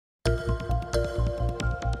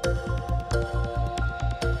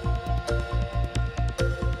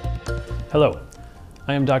Hello,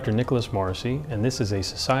 I am Dr. Nicholas Morrissey, and this is a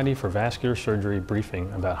Society for Vascular Surgery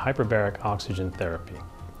briefing about hyperbaric oxygen therapy.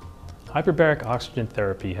 Hyperbaric oxygen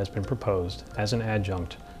therapy has been proposed as an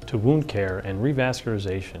adjunct to wound care and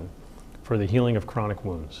revascularization for the healing of chronic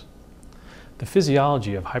wounds. The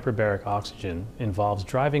physiology of hyperbaric oxygen involves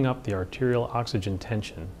driving up the arterial oxygen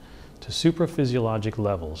tension to supraphysiologic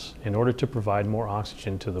levels in order to provide more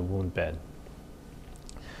oxygen to the wound bed.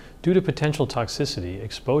 Due to potential toxicity,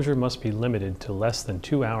 exposure must be limited to less than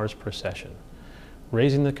 2 hours per session,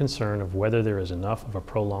 raising the concern of whether there is enough of a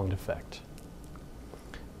prolonged effect.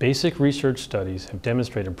 Basic research studies have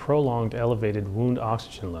demonstrated prolonged elevated wound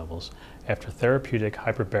oxygen levels after therapeutic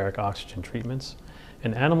hyperbaric oxygen treatments,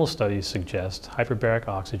 and animal studies suggest hyperbaric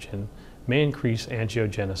oxygen may increase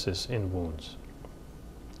angiogenesis in wounds.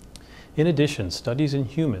 In addition, studies in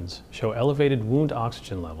humans show elevated wound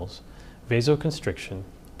oxygen levels, vasoconstriction,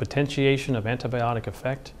 potentiation of antibiotic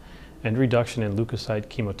effect, and reduction in leukocyte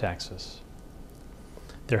chemotaxis.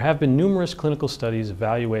 There have been numerous clinical studies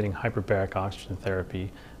evaluating hyperbaric oxygen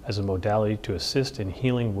therapy as a modality to assist in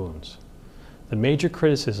healing wounds. The major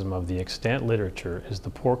criticism of the extant literature is the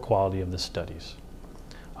poor quality of the studies.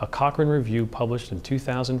 A Cochrane review published in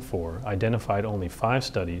 2004 identified only 5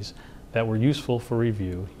 studies that were useful for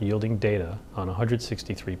review, yielding data on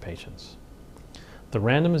 163 patients. The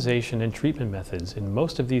randomization and treatment methods in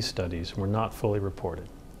most of these studies were not fully reported.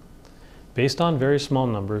 Based on very small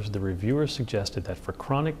numbers, the reviewers suggested that for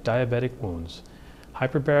chronic diabetic wounds,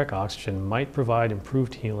 hyperbaric oxygen might provide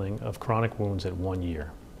improved healing of chronic wounds at 1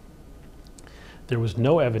 year. There was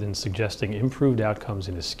no evidence suggesting improved outcomes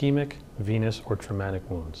in ischemic, venous, or traumatic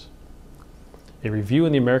wounds. A review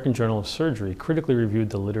in the American Journal of Surgery critically reviewed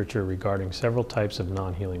the literature regarding several types of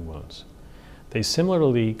non-healing wounds. They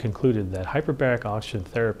similarly concluded that hyperbaric oxygen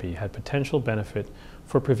therapy had potential benefit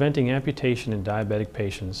for preventing amputation in diabetic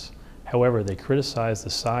patients. However, they criticized the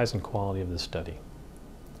size and quality of the study.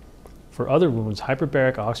 For other wounds,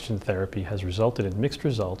 hyperbaric oxygen therapy has resulted in mixed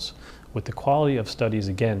results, with the quality of studies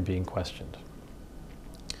again being questioned.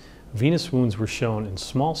 Venous wounds were shown in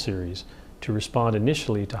small series to respond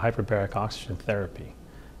initially to hyperbaric oxygen therapy.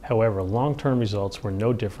 However, long-term results were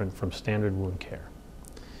no different from standard wound care.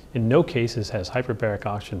 In no cases has hyperbaric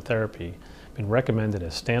oxygen therapy been recommended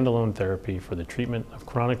as standalone therapy for the treatment of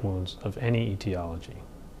chronic wounds of any etiology.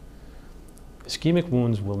 Ischemic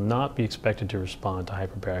wounds will not be expected to respond to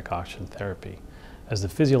hyperbaric oxygen therapy, as the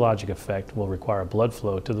physiologic effect will require blood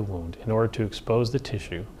flow to the wound in order to expose the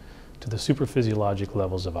tissue to the supraphysiologic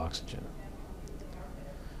levels of oxygen.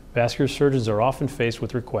 Vascular surgeons are often faced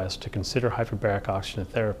with requests to consider hyperbaric oxygen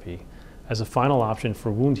therapy as a final option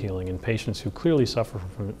for wound healing in patients who clearly suffer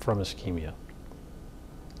from ischemia.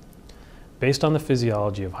 Based on the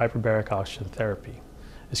physiology of hyperbaric oxygen therapy,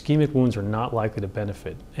 ischemic wounds are not likely to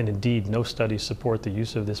benefit, and indeed no studies support the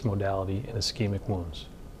use of this modality in ischemic wounds.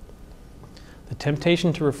 The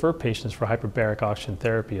temptation to refer patients for hyperbaric oxygen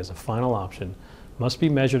therapy as a final option must be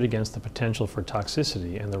measured against the potential for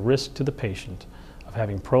toxicity and the risk to the patient of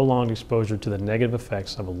having prolonged exposure to the negative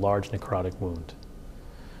effects of a large necrotic wound.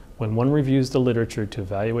 When one reviews the literature to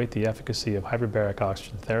evaluate the efficacy of hyperbaric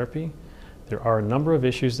oxygen therapy, there are a number of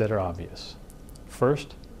issues that are obvious.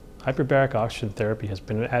 First, hyperbaric oxygen therapy has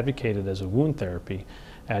been advocated as a wound therapy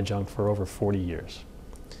adjunct for over 40 years.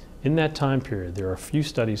 In that time period, there are few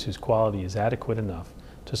studies whose quality is adequate enough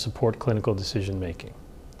to support clinical decision making.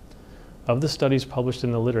 Of the studies published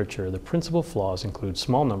in the literature, the principal flaws include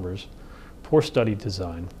small numbers, poor study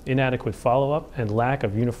design, inadequate follow-up, and lack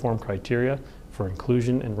of uniform criteria for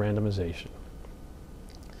inclusion and randomization.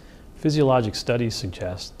 Physiologic studies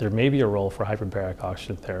suggest there may be a role for hyperbaric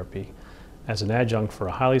oxygen therapy as an adjunct for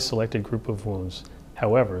a highly selected group of wounds.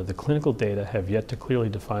 However, the clinical data have yet to clearly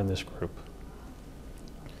define this group.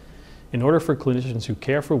 In order for clinicians who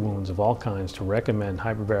care for wounds of all kinds to recommend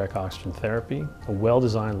hyperbaric oxygen therapy, a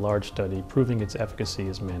well-designed large study proving its efficacy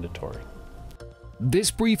is mandatory.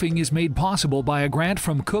 This briefing is made possible by a grant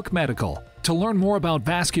from Cook Medical. To learn more about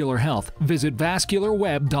vascular health, visit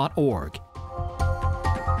vascularweb.org.